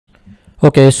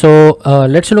Okay, so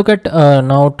let's look at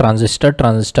now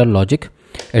transistor logic.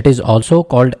 It is also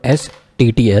called as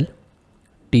TTL.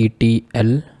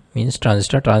 TTL means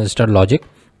transistor logic.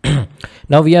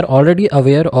 Now we are already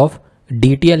aware of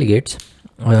DTL gates,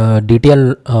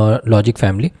 DTL logic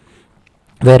family,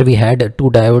 where we had two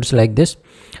diodes like this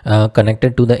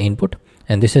connected to the input,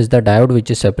 and this is the diode which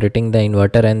is separating the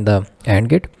inverter and the AND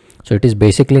gate. So it is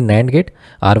basically NAND gate.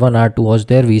 R1 R2 was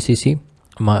there, VCC,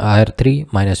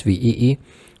 R3 minus VEE,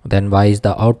 then Y is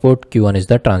the output, Q1 is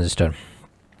the transistor.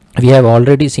 We have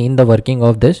already seen the working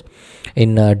of this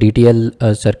in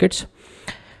DTL circuits.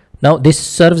 Now this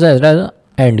serves as an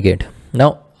AND gate.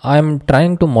 Now I am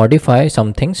trying to modify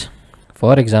some things.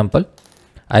 For example,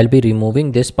 I'll be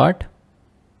removing this part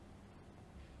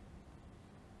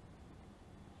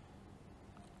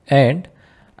and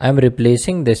I'm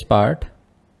replacing this part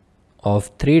of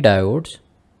 3 diodes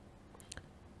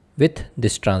with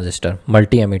this transistor,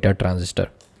 multi-emitter transistor.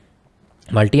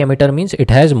 Multi-emitter means it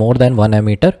has more than one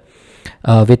emitter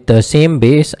with the same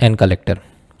base and collector.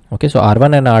 Okay, so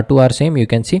R1 and R2 are same. You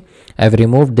can see I've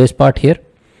removed this part here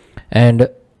and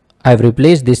I've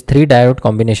replaced this 3 diode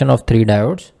combination of 3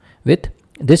 diodes with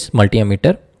this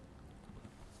multi-emitter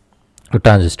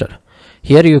transistor.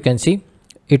 Here you can see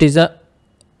it is a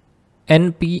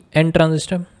NPN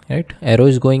transistor, right? Arrow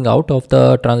is going out of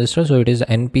the transistor, so it is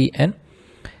NPN.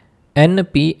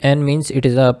 NPN means it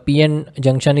is a PN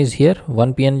junction is here,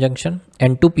 one PN junction,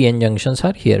 and 2 PN junctions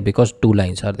are here because 2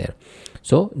 lines are there.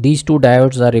 So these 2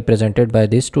 diodes are represented by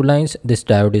these 2 lines. This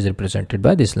diode is represented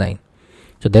by this line.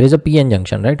 So there is a PN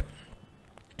junction, right?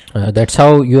 That's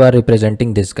how you are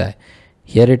representing this guy.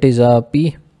 Here it is a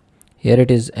P, here it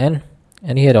is N,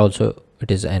 and here also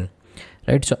it is N,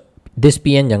 right? So this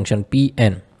PN junction,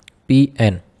 PN,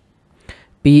 PN,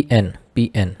 PN,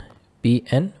 PN,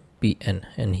 PN, PN,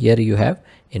 and here you have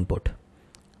input,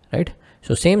 right?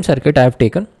 So same circuit I have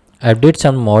taken, I did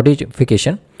some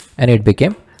modification and it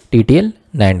became TTL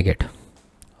NAND gate.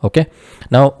 Okay,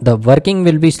 now the working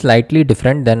will be slightly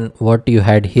different than what you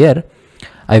had here.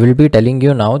 I will be telling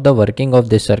you now the working of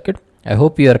this circuit. I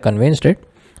hope you are convinced it.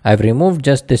 I have removed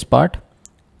just this part.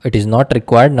 It is not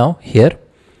required now here.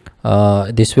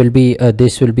 This will be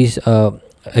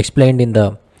explained in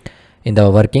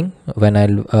the working when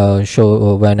I'll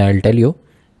show, when I'll tell you.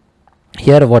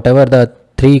 Here whatever the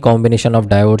 3 combination of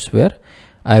diodes were,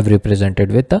 I have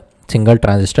represented with a single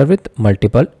transistor with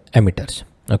multiple emitters.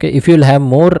 Okay, if you will have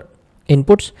more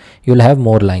inputs, you will have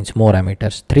more lines, more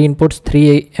emitters. 3 inputs,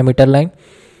 3 emitter line,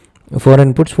 4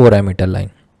 inputs, 4 emitter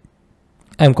line.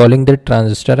 I am calling the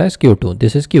transistor as Q2.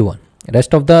 This is Q1.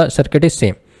 Rest of the circuit is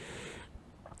same.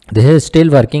 This is still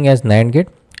working as NAND gate.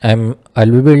 I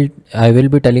will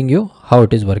be telling you how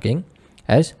it is working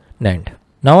as NAND.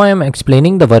 Now I am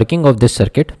explaining the working of this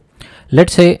circuit.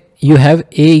 Let's say you have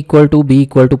A equal to B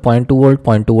equal to 0.2 volt,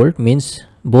 0.2 volt means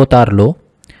both are low,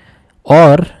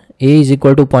 or A is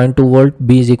equal to 0.2 volt,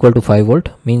 B is equal to 5 volt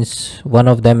means one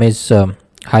of them is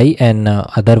high and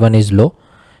other one is low.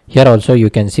 Here also you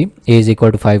can see A is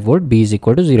equal to 5 volt, B is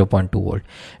equal to 0.2 volt.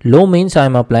 Low means I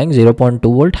am applying 0.2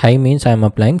 volt, high means I am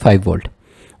applying 5 volt.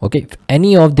 Okay, if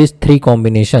any of these 3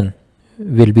 combination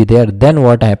will be there, then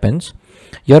what happens?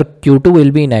 Your Q2 will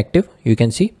be inactive. You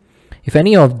can see if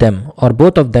any of them or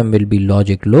both of them will be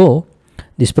logic low,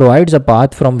 this provides a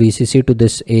path from VCC to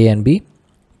this A and B,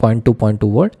 0.2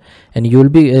 volt, and you will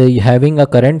be having a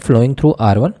current flowing through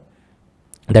R1,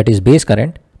 that is base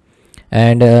current,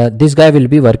 and this guy will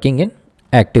be working in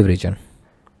active region.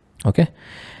 Okay,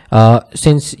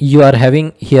 since you are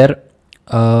having here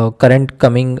current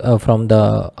coming from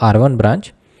the R1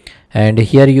 branch, and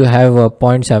here you have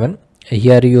 0.7,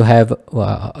 here you have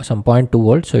some 0.2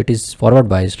 volt, so it is forward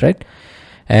biased, right?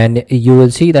 And you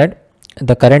will see that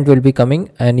the current will be coming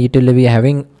and it will be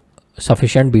having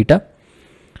sufficient beta,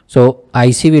 so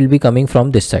IC will be coming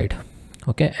from this side,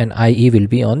 okay, and IE will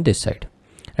be on this side,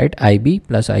 right? IB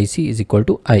plus IC is equal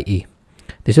to IE.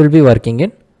 This will be working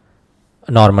in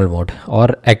normal mode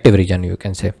or active region, you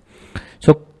can say.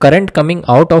 So current coming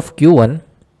out of Q1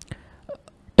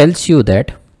 tells you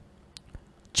that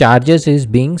charges is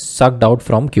being sucked out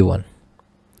from Q1,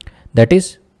 that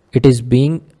is it is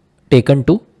being taken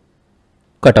to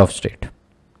cutoff state.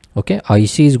 Okay,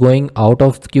 IC is going out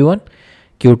of Q1,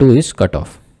 Q2 is cut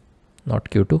off, not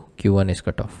Q2, Q1 is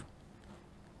cut off.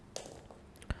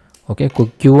 Okay,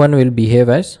 Q1 will behave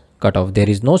as cut off. There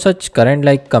is no such current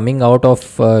like coming out of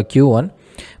Q1,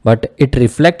 but it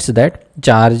reflects that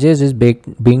charges is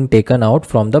being taken out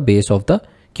from the base of the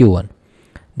Q1.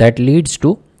 That leads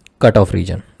to cutoff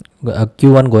region,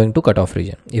 Q1 going to cutoff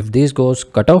region. If this goes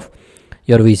cutoff,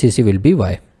 your VCC will be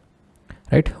Y,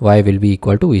 right? Y will be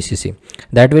equal to VCC.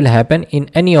 That will happen in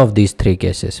any of these three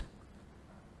cases.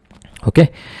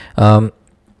 Okay.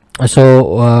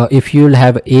 So if you will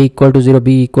have A equal to 0,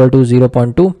 B equal to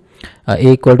 0.2,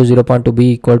 A equal to 0.2,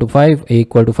 B equal to 5, A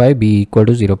equal to 5, B equal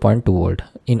to 0.2 volt.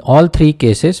 In all three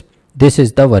cases, this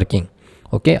is the working.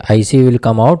 Okay, IC will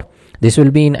come out. This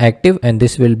will be in active and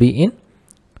this will be in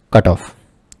cutoff.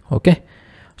 Okay,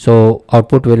 so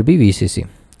output will be VCC.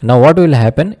 Now what will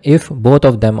happen if both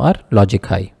of them are logic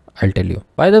high? I'll tell you.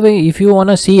 By the way, if you want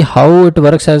to see how it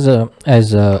works as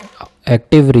a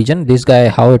active region, this guy,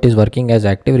 how it is working as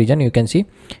active region, you can see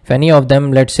if any of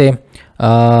them, let's say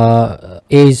A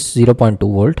is 0.2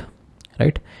 volt,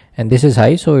 right, and this is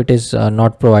high, so it is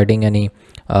not providing any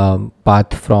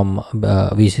path from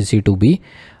VCC to B.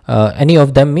 Any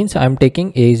of them means I'm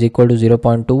taking A is equal to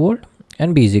 0.2 volt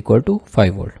and B is equal to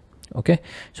 5 volt. Okay,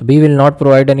 so B will not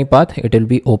provide any path, it will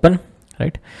be open,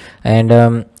 right?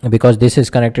 And because this is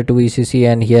connected to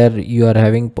VCC and here you are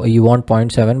having, you want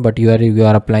 0.7, but you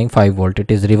are applying 5 volt,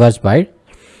 it is reverse bias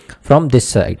from this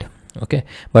side. Okay,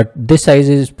 but this side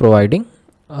is providing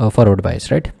forward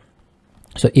bias, right?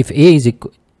 So if A is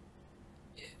equal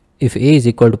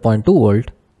to 0.2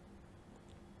 volt,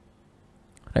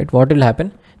 right, what will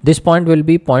happen? This point will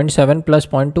be 0.7 plus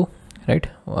 0.2, right?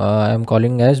 I am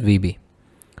calling as VB.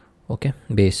 Okay,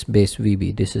 base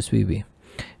VB, this is VB.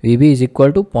 VB is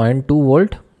equal to 0.2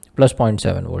 volt plus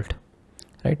 0.7 volt,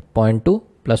 right? 0.2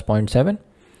 plus 0.7,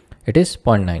 it is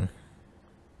 0.9,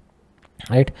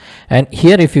 right? And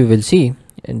here if you will see,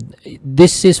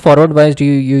 this is forward biased,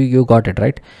 you got it,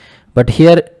 right? But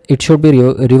here it should be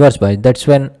reverse biased, that's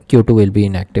when Q2 will be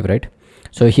inactive, right?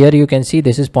 So here you can see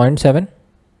this is 0.7,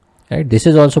 right? This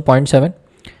is also 0.7.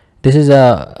 This is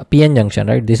a PN junction,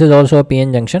 right? This is also a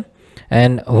PN junction.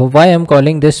 And why I'm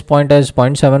calling this point as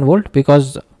 0.7 volt?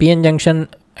 Because PN junction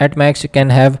at max can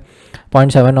have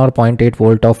 0.7 or 0.8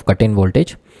 volt of cut-in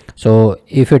voltage. So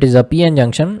if it is a PN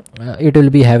junction, it will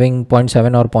be having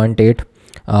 0.7 or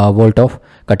 0.8 volt of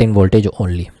cut-in voltage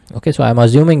only. Okay, so I'm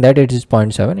assuming that it is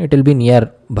 0.7, it will be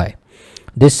nearby.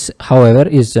 This however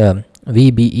is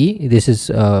VBE, this is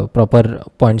proper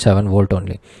 0.7 volt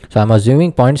only. So I'm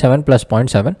assuming 0.7 plus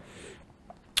 0.7.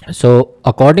 So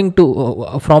according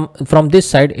to from this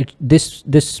side,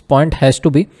 this point has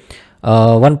to be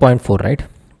 1.4, right?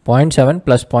 0.7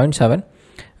 plus 0.7,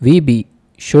 VB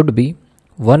should be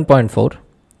 1.4,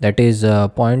 that is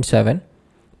 0.7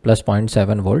 plus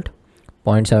 0.7 volt,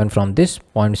 0.7 from this,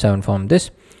 0.7 from this.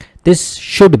 This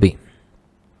should be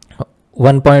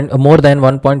more than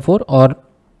 1.4 or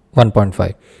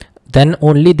 1.5. Then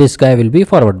only this guy will be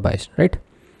forward biased, right?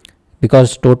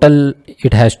 Because total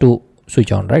it has to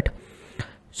switch on, right?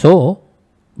 So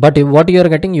but what you are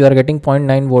getting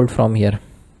 0.9 volt from here,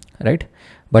 right?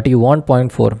 But you want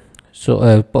 0.4, so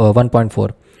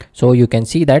 1.4, so you can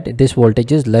see that this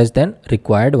voltage is less than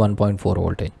required 1.4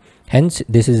 voltage, hence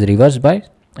this is reverse bias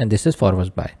and this is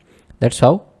forward bias. That's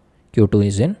how Q2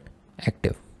 is in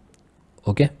active.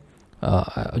 Okay,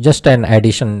 just an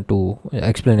addition to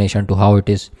explanation to how it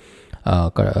is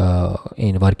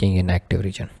in working in active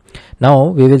region. Now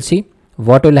we will see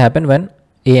what will happen when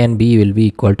A and B will be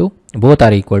equal to, both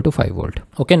are equal to 5 volt.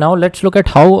 Okay, now let's look at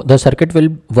how the circuit will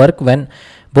work when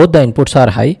both the inputs are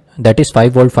high, that is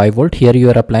 5 volt 5 volt. Here you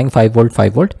are applying 5 volt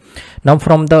 5 volt. Now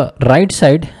from the right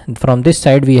side, from this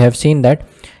side, we have seen that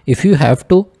if you have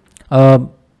to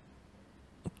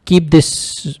keep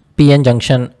this PN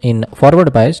junction in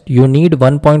forward bias, you need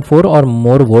 1.4 or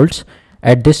more volts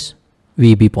at this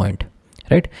VB point,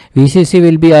 right? VCC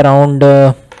will be around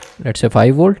let's say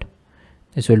 5 volt.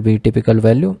 This will be typical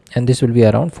value and this will be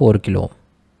around 4 kilo ohm.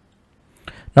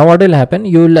 Now what will happen,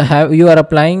 you are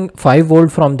applying 5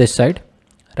 volt from this side,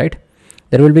 right?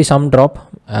 There will be some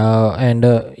drop and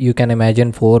you can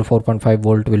imagine 4.5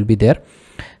 volt will be there,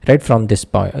 right, from this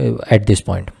point at this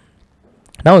point.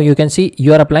 Now you can see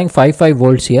you are applying 5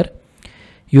 volts here.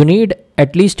 You need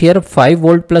at least here 5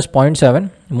 volt plus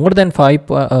 0.7, more than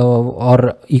 5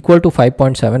 or equal to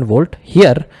 5.7 volt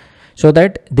here, so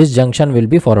that this junction will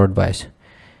be forward bias.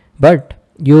 But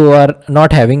you are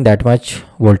not having that much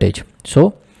voltage,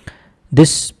 so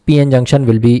this PN junction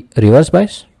will be reverse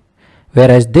bias,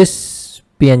 whereas this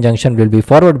PN junction will be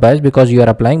forward bias because you are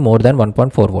applying more than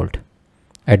 1.4 volt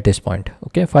at this point.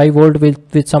 Okay, 5 volt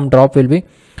with some drop will be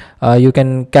you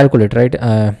can calculate, right?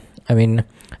 I mean,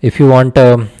 if you want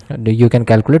you can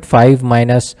calculate 5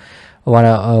 minus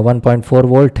 1.4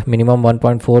 volt, minimum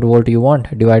 1.4 volt you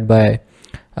want, divide by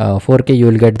 4k, you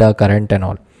will get the current and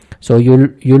all. So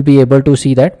you'll be able to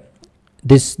see that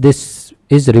this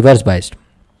is reverse biased,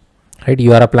 right?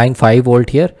 You are applying 5 volt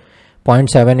here,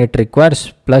 0.7 it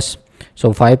requires, plus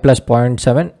So 5 plus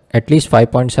 0.7, at least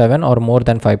 5.7 or more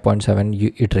than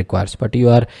 5.7 it requires, but you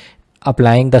are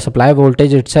applying the supply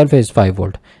voltage itself is 5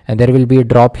 volt and there will be a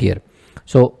drop here.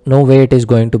 So no way it is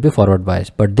going to be forward bias,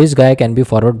 but this guy can be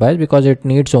forward biased because it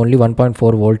needs only 1.4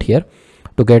 volt here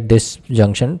to get this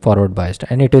junction forward biased,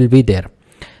 and it will be there,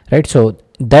 right? So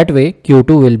that way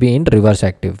Q2 will be in reverse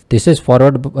active. This is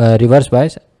forward reverse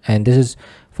bias, and this is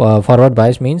forward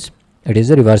bias, means it is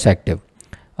a reverse active.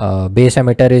 Base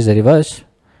emitter is reverse,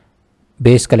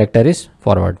 base collector is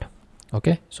forward.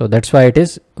 Okay, so that's why it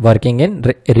is working in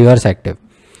reverse active.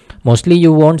 Mostly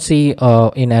you won't see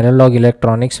in analog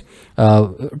electronics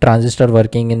transistor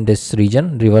working in this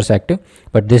region, reverse active,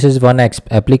 but this is one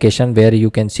application where you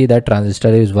can see that transistor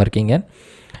is working in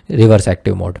reverse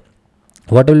active mode.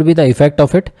 What will be the effect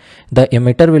of it? The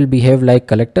emitter will behave like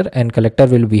collector and collector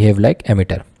will behave like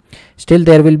emitter. Still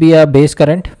there will be a base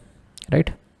current,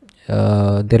 right?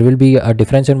 There will be a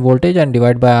difference in voltage, and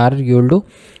divide by R you will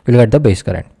get the base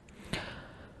current.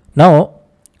 Now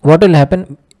what will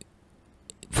happen?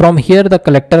 From here the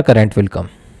collector current will come.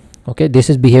 Okay, this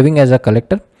is behaving as a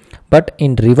collector, but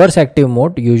in reverse active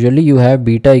mode usually you have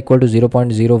beta equal to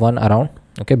 0.01 around.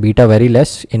 Okay, beta very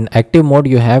less. In active mode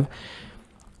you have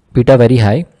beta very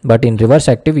high, but in reverse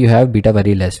active you have beta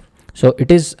very less. So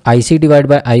it is IC divided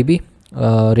by IB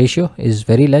ratio is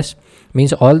very less,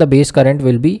 means all the base current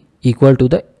will be equal to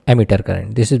the emitter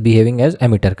current. This is behaving as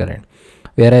emitter current,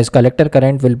 whereas collector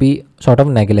current will be sort of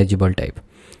negligible type.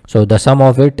 So the sum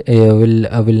of it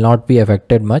will not be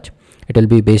affected much. It will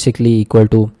be basically equal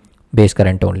to base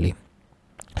current only.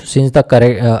 So since the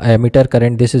emitter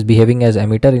current, this is behaving as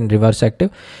emitter in reverse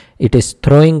active, it is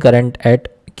throwing current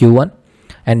at Q1,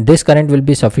 and this current will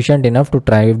be sufficient enough to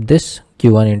drive this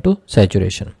Q1 into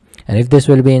saturation. And if this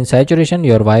will be in saturation,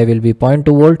 your Y will be 0.2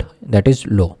 volt, that is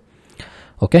low.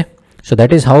 Okay, so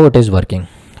that is how it is working.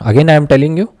 Again I am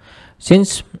telling you,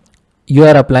 since you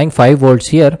are applying 5 volts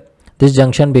here, this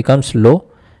junction becomes low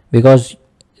because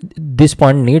this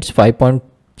point needs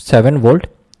 5.7 volt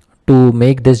to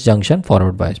make this junction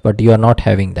forward bias, but you are not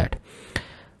having that.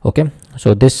 Okay,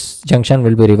 so this junction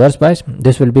will be reverse bias,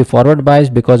 this will be forward bias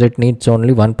because it needs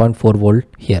only 1.4 volt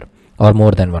here or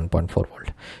more than 1.4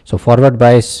 volt. So forward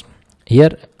bias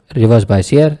here, reverse bias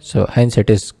here, so hence it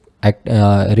is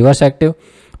reverse active,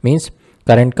 means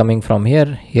current coming from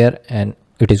here and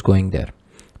it is going there.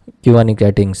 Q1 is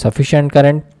getting sufficient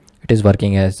current, it is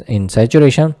working as in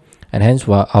saturation, and hence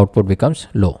output becomes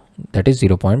low, that is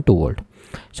 0.2 volt.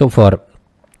 So for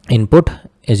input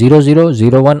 0 0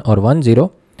 0 1 or 1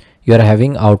 0 you are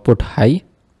having output high,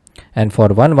 and for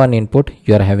 1 1 input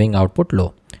you are having output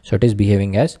low. So it is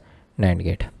behaving as NAND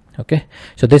gate. Okay,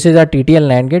 so this is a TTL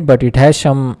NAND gate, but it has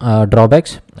some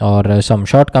drawbacks or some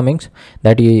shortcomings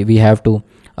that we have to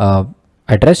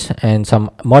address, and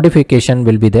some modification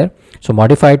will be there. So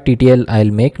modified TTL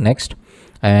I'll make next,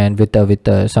 and with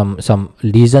some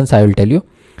reasons I will tell you,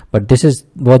 but this is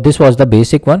what this was the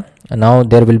basic one. Now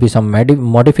there will be some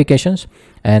modifications,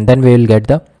 and then we will get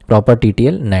the proper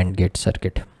TTL NAND gate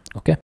circuit. Okay.